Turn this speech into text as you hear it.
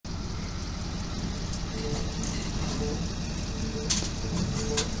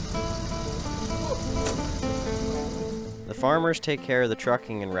farmers take care of the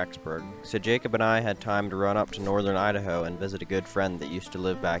trucking in Rexburg, so Jacob and I had time to run up to northern Idaho and visit a good friend that used to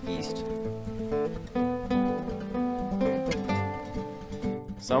live back east.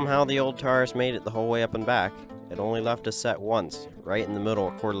 Somehow the old Taurus made it the whole way up and back. It only left us set once, right in the middle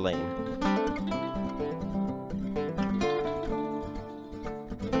of Coeur d'Alene.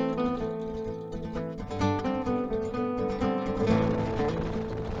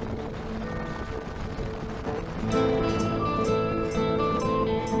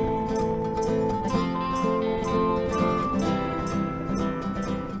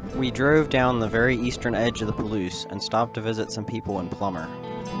 We drove down the very eastern edge of the Palouse and stopped to visit some people in Plummer.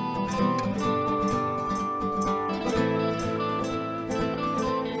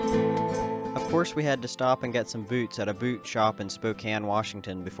 Of course, we had to stop and get some boots at a boot shop in Spokane,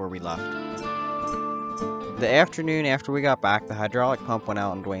 Washington before we left. The afternoon after we got back, the hydraulic pump went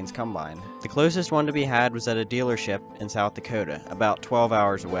out on Dwayne's combine. The closest one to be had was at a dealership in South Dakota, about 12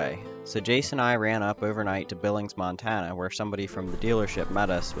 hours away. So Jason and I ran up overnight to Billings, Montana, where somebody from the dealership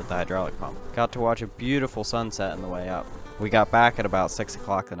met us with the hydraulic pump. Got to watch a beautiful sunset on the way up. We got back at about 6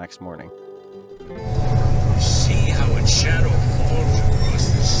 o'clock the next morning. See how its shadow falls across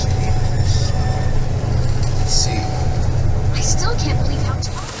the skin of this sun. See? I still can't believe how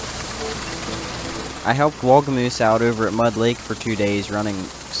tall. I helped Walgamoose out over at Mud Lake for 2 days running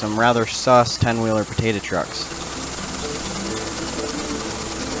some rather sus 10-wheeler potato trucks.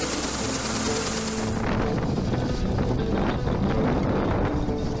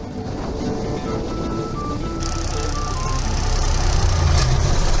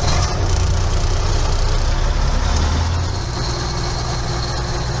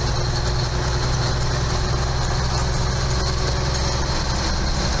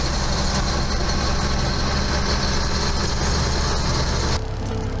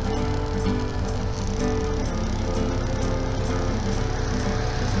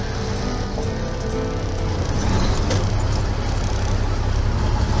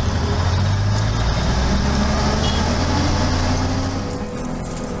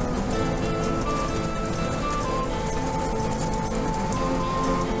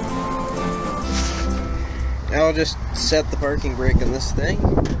 I'll just set the parking brake on this thing.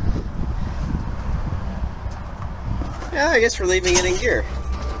 Yeah, I guess we're leaving it in gear.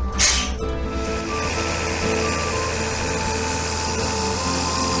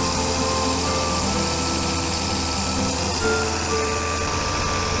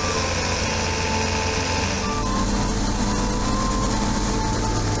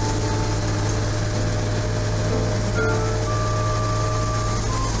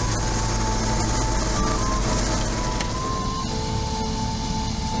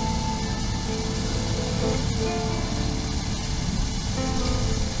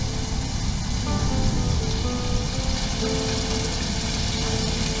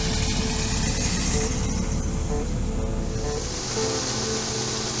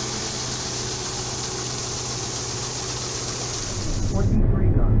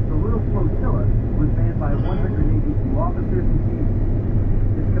 The little flotilla was manned by 182 officers and seamen.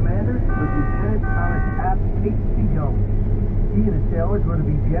 Its commander was Lieutenant Thomas H.C. Jones. He and his sailors were to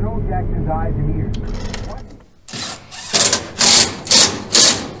be General Jackson's eyes and ears.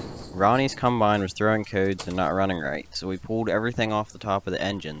 Ronnie's combine was throwing codes and not running right, so we pulled everything off the top of the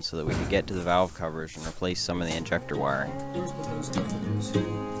engine so that we could get to the valve covers and replace some of the injector wiring.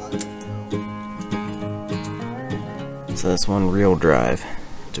 So this one real drive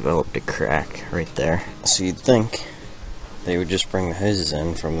developed a crack right there. So you'd think they would just bring the hoses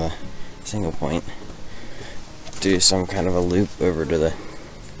in from the single point, do some kind of a loop over to the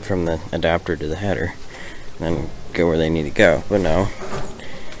from the adapter to the header, and then go where they need to go. But no.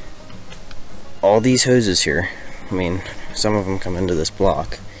 All these hoses here, I mean, some of them come into this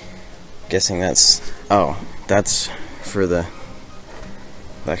block. Guessing that's, oh, that's for the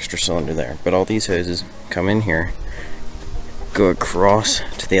extra cylinder there. But all these hoses come in here, go across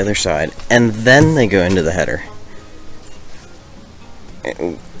to the other side, and then they go into the header.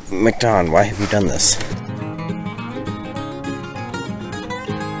 McDon, why have you done this?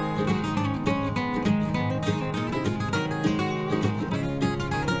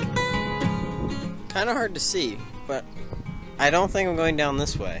 Kind of hard to see, but I don't think I'm going down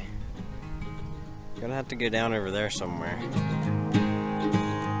this way. I'm gonna have to go down over there somewhere.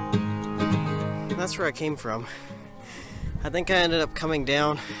 That's where I came from. I think I ended up coming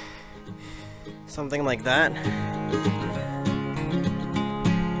down something like that.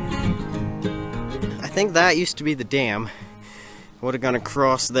 I think that used to be the dam. Would have gone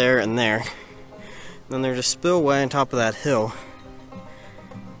across there and there. Then there's a spillway on top of that hill.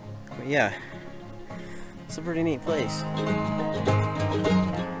 But yeah, It's a pretty neat place.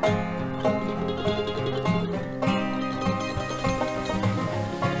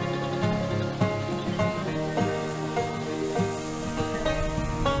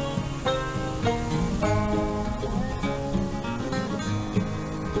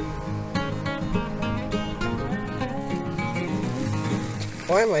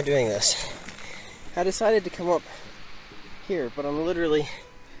 Why am I doing this? I decided to come up here, but I'm literally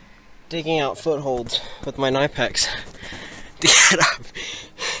digging out footholds with my knife picks to get up.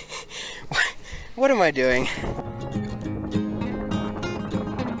 What am I doing?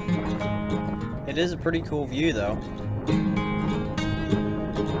 It is a pretty cool view though.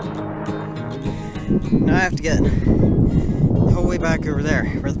 Now I have to get the whole way back over there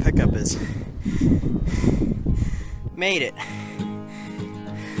where the pickup is. Made it.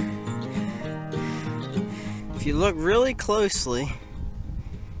 If you look really closely,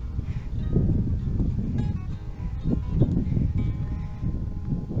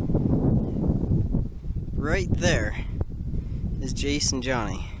 right there is Jace and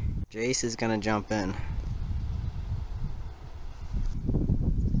Johnny. Jace is gonna jump in.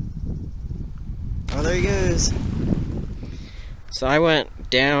 Oh, there he goes. So I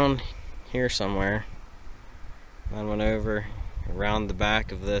went down here somewhere, then went over around the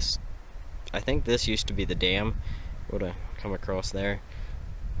back of this. I think this used to be the dam. Would have come across there,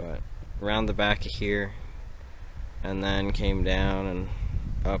 but around the back of here, and then came down and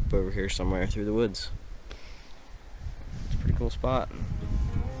up over here somewhere through the woods. It's a pretty cool spot.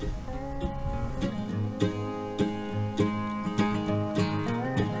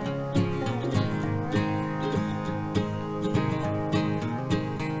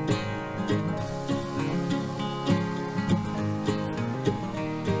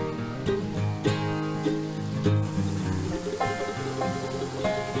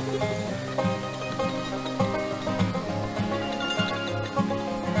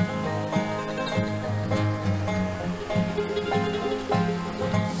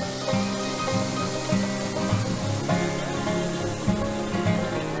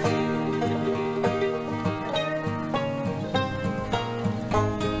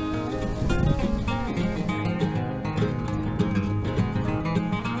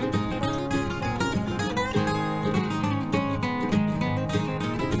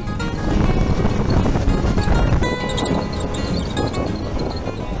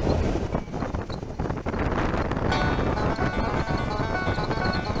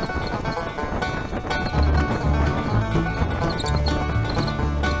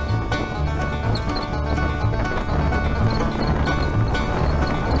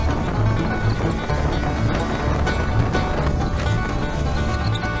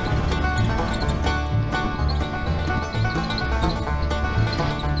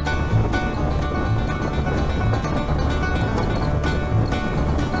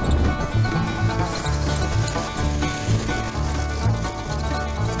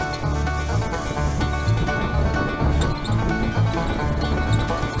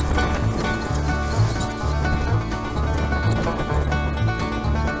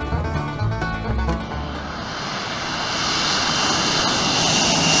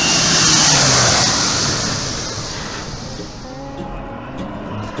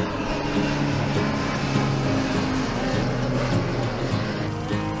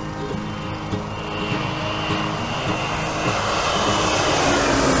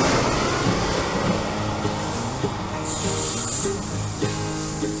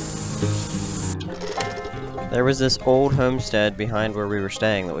 There was this old homestead behind where we were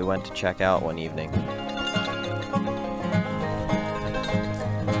staying that we went to check out one evening.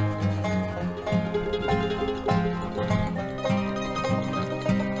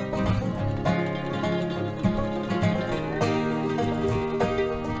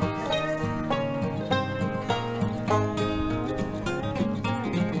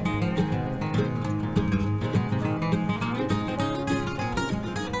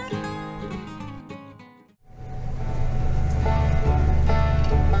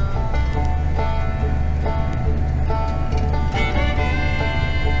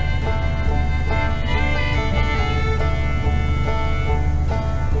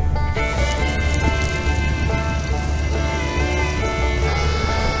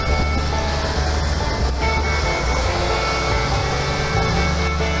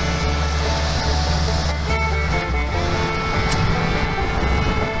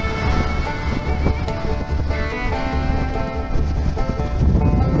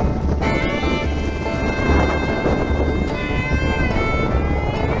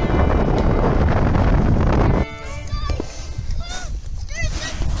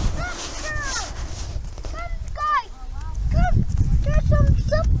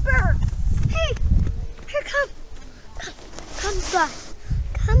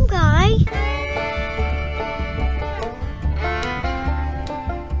 guy.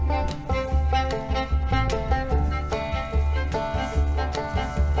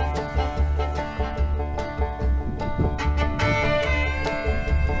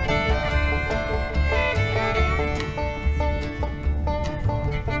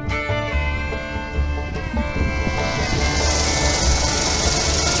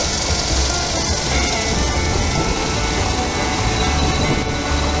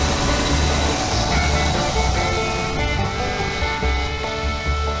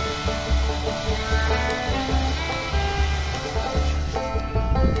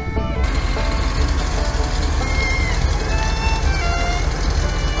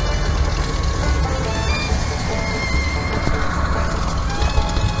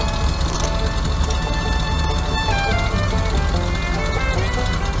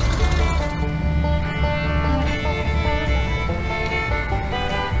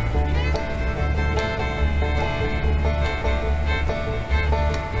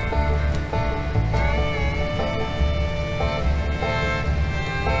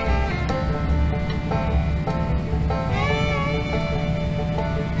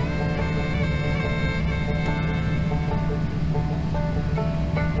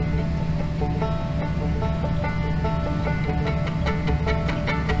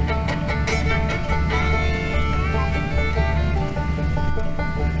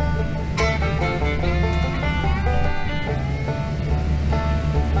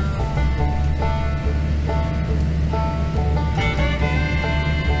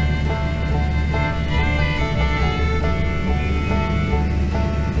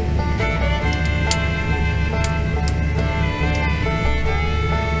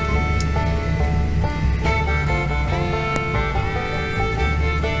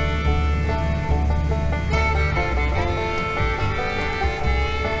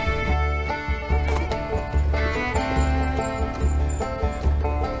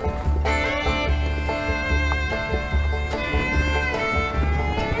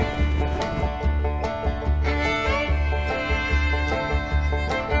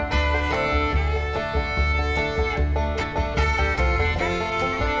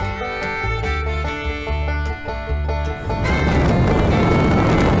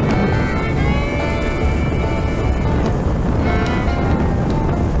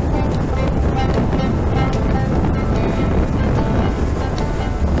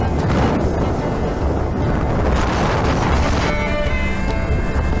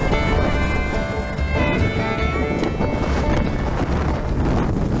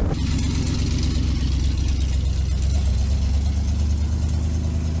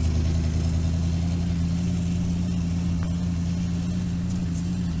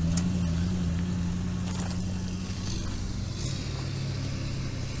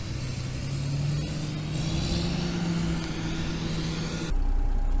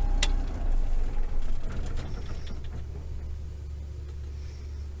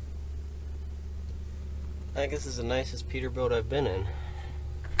 I guess this is the nicest Peterbilt I've been in.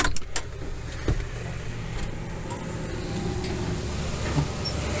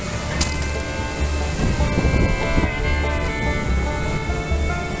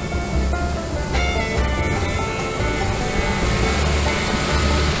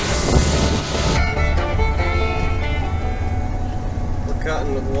 We're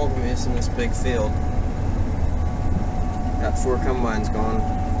cutting with Walgreens in this big field. Got 4 combines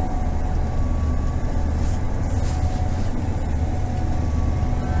going.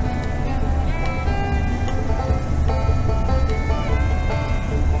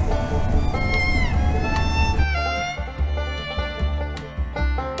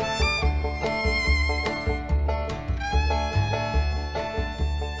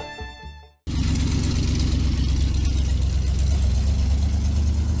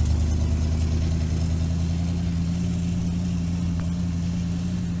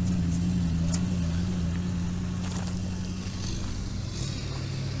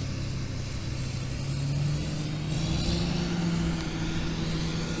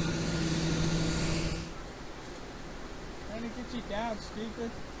 Get you down,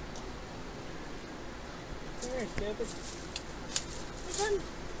 stupid. Come here, stupid.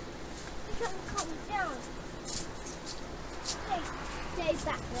 You can't calm down. Stay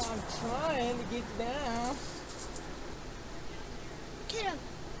back. Well, I'm trying to get you down. Get him.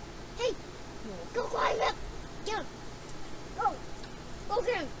 Hey, go climb up. Get him. Go. Go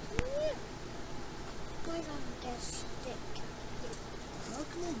get him. Go on, get a stick. How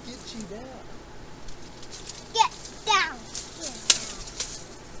can I get you down? Get down.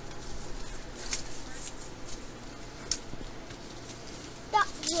 Stop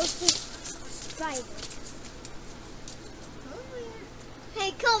looking spider.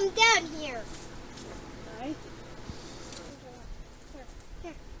 Hey, come down here. Right?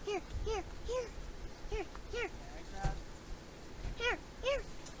 Here, here, here, here, here, here, here, here.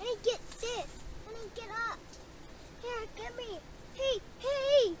 I need to get this. I need to get up. Here, get me. Hey,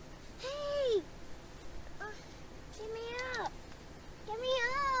 hey, hey. Get me up. Get me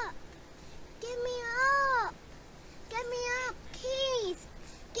up. Get me up. Get me up, please.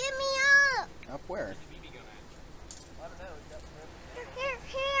 Get me up. Up where? Here,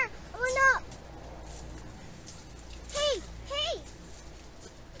 here. I went up. Hey, hey.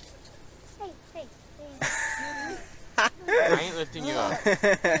 Hey, hey, hey. I ain't lifting you up.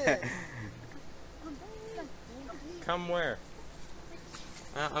 Come where?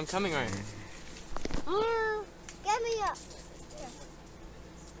 I'm coming right. Get me up.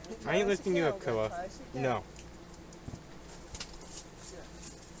 I ain't lifting you up, Koa. No.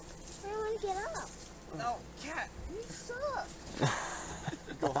 I want to get up. No, cat, you suck.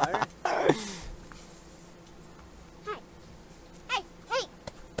 Go higher. Hey, hey, hey.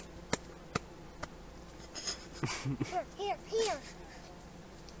 Here, here.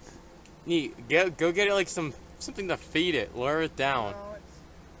 Neat. Go get it like something to feed it. Lower it down. No,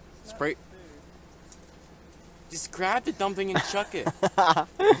 it's Spray. not food. Just grab the dumb thing and chuck it.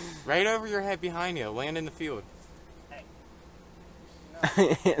 Right over your head behind you. Land in the field.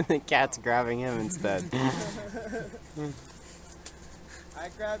 The cat's grabbing him instead. I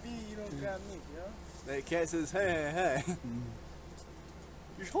grab you, you don't grab me, you know? The cat says, hey, hey, hey.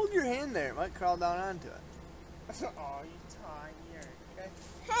 Just hold your hand there. It might crawl down onto it. Oh, you tiny. Okay,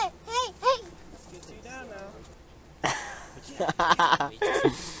 Hey, hey, hey. let's get you down now. Who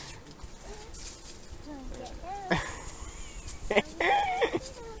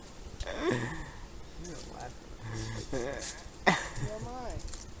am I?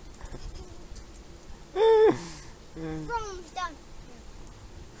 From done.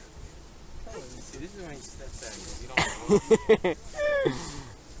 See, this is when he steps back. You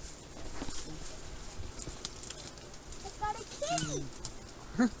I got a key.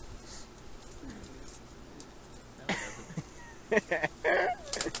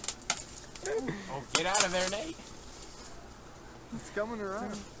 Oh, get out of there, Nate. It's coming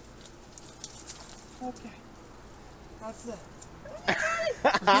around. Okay. How's that?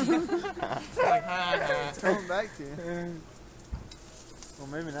 Like, ha, It's coming back to you. Well,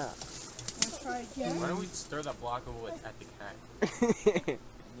 maybe not. Let's try again. Why don't we just throw that block of wood at the cat?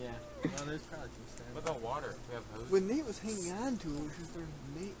 Yeah. Well, there's probably some stuff. What about water? We have hose. When Nate was hanging on to it, we should throw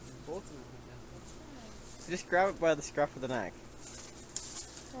Nate and both of them hanging on to Just grab it by the scruff of the neck.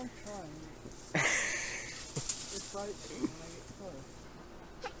 I'm trying. It's right there when I get close.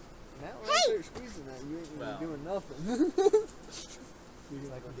 it. Now when I start squeezing that, you ain't really doing nothing. You're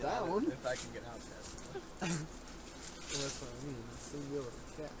like down. If I can get out there. Well, that's what I mean. It's so real with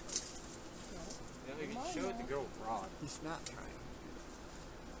a cat. Yeah, maybe show it to go raw. He's not trying.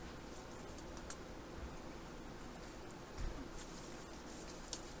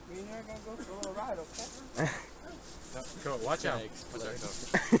 We're never gonna go for a ride, okay? No, go, watch out. Watch out, go.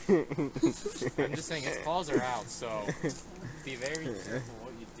 I'm just saying, its claws are out, so be very careful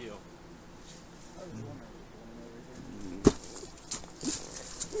what you do.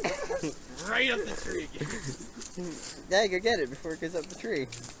 Right up the tree again. Yeah, go get it before it goes up the tree.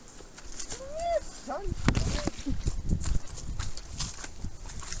 Son.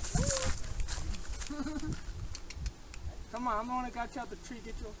 Come on, I'm the one that got you out the tree.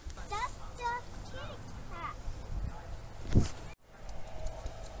 Get your. That's the kitty cat.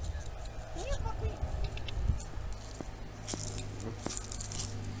 Here, puppy.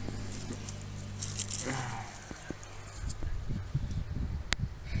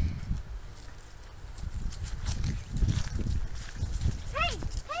 Hey,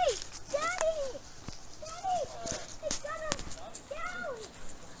 hey, Daddy! Daddy! It's got him down!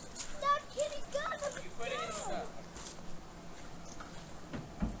 That kitty got him down!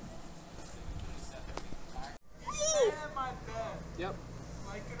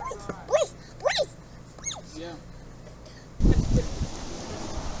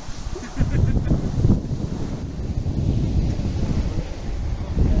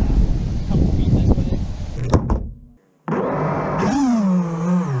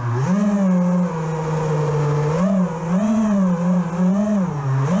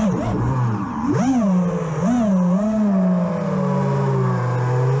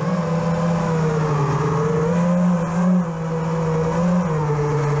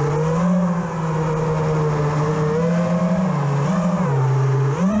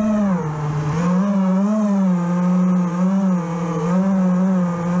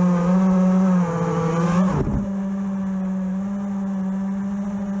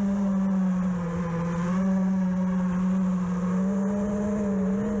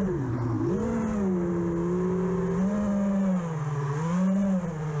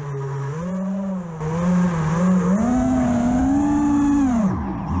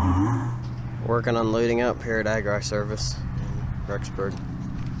 working on loading up here at Agri Service in Rexburg.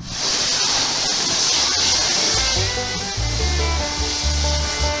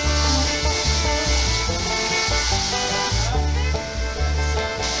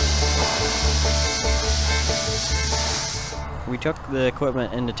 We took the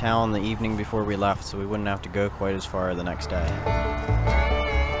equipment into town the evening before we left, so we wouldn't have to go quite as far the next day.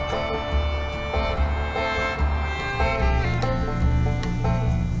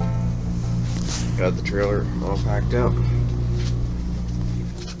 Got the trailer all packed up.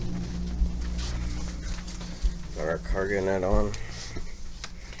 Got our cargo net on.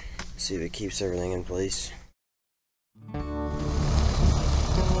 See if it keeps everything in place.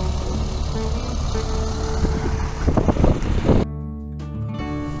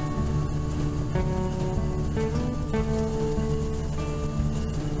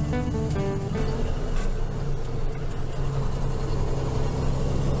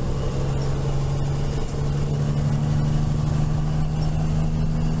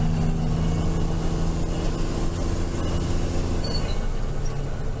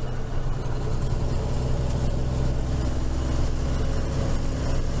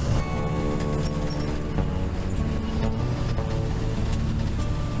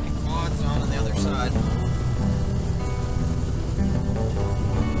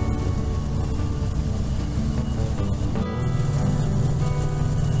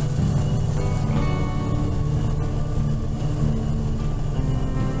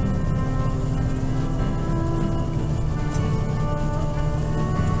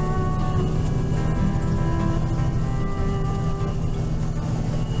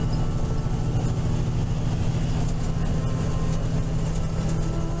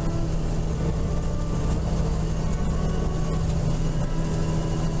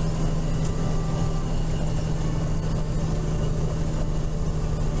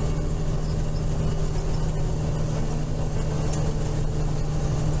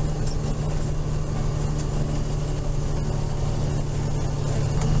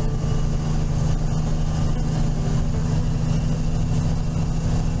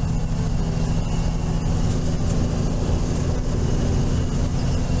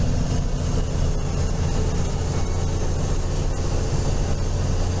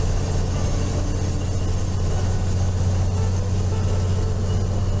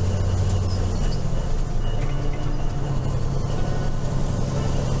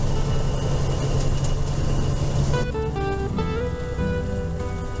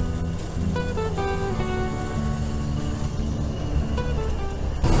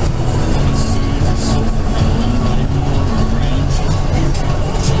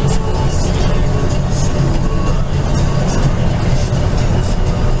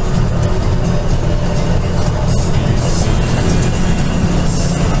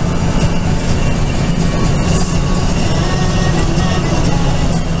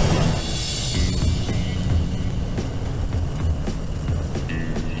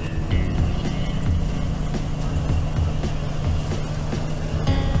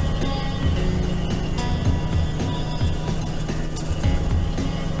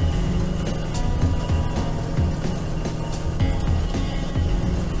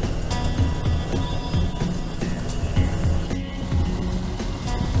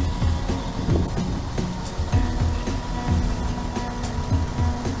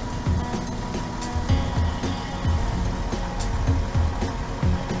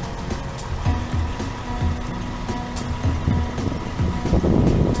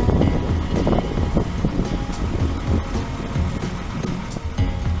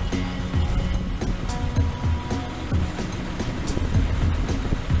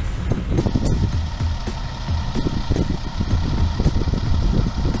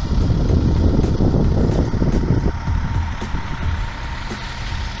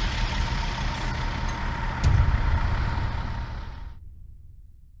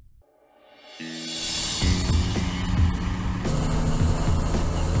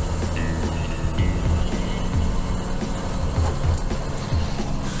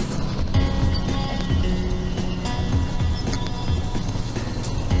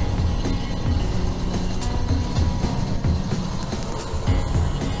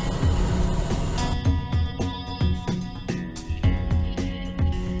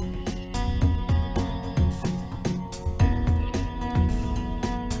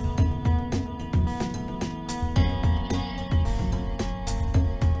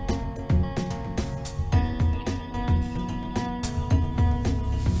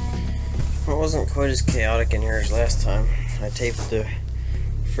 wasn't quite as chaotic in here as last time. I taped the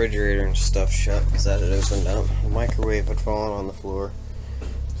refrigerator and stuff shut because that had opened up. The microwave had fallen on the floor.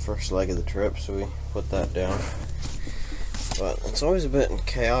 first leg of the trip, so we put that down. But it's always a bit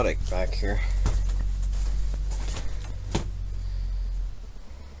chaotic back here.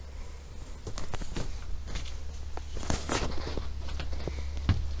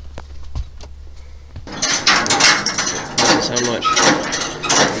 Notice how much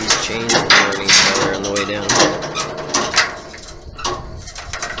these chains are on each other on the way down.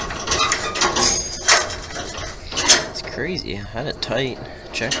 It's crazy. I had it tight,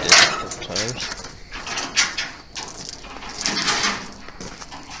 checked it a couple times.